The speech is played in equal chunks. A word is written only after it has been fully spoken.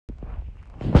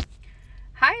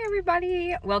Hi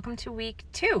everybody, welcome to week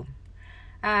 2.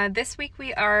 This week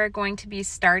we are going to be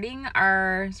starting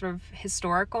our sort of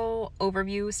historical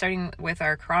overview, starting with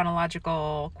our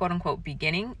chronological quote-unquote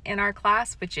beginning in our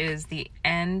class, which is the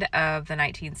end of the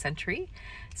 19th century.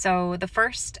 So the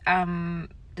first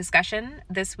discussion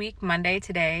this week, Monday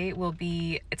today, will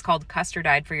be, it's called Custer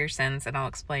Died for Your Sins, and I'll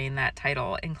explain that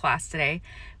title in class today.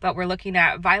 But we're looking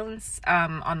at violence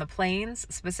on the plains,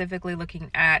 specifically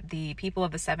looking at the people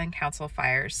of the Seven Council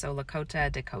Fires, so Lakota,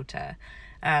 Dakota.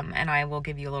 And I will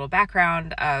give you a little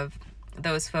background of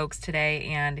those folks today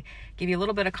and give you a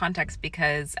little bit of context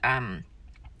because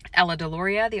Ella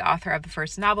Deloria, the author of the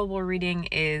first novel we're reading,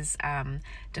 is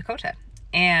Dakota.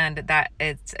 And that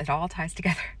it all ties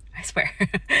together. I swear.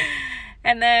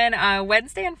 And then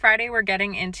Wednesday and Friday, we're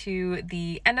getting into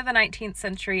the end of the 19th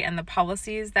century and the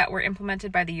policies that were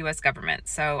implemented by the U.S. government.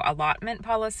 So allotment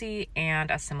policy and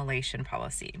assimilation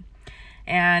policy.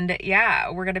 And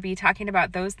yeah, we're going to be talking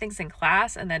about those things in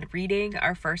class and then reading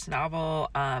our first novel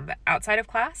outside of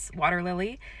class, Water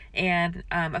Lily, and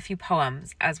a few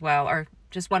poems as well, or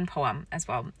just one poem as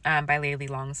well by Layli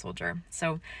Long Soldier.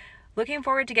 So looking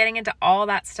forward to getting into all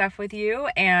that stuff with you,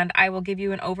 and I will give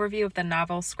you an overview of the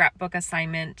novel scrapbook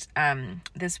assignment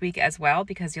this week as well,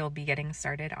 because you'll be getting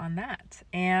started on that.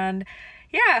 And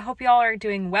yeah, I hope you all are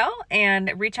doing well,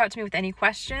 and reach out to me with any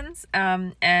questions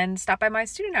and stop by my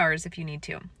student hours if you need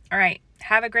to. All right,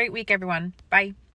 have a great week, everyone. Bye.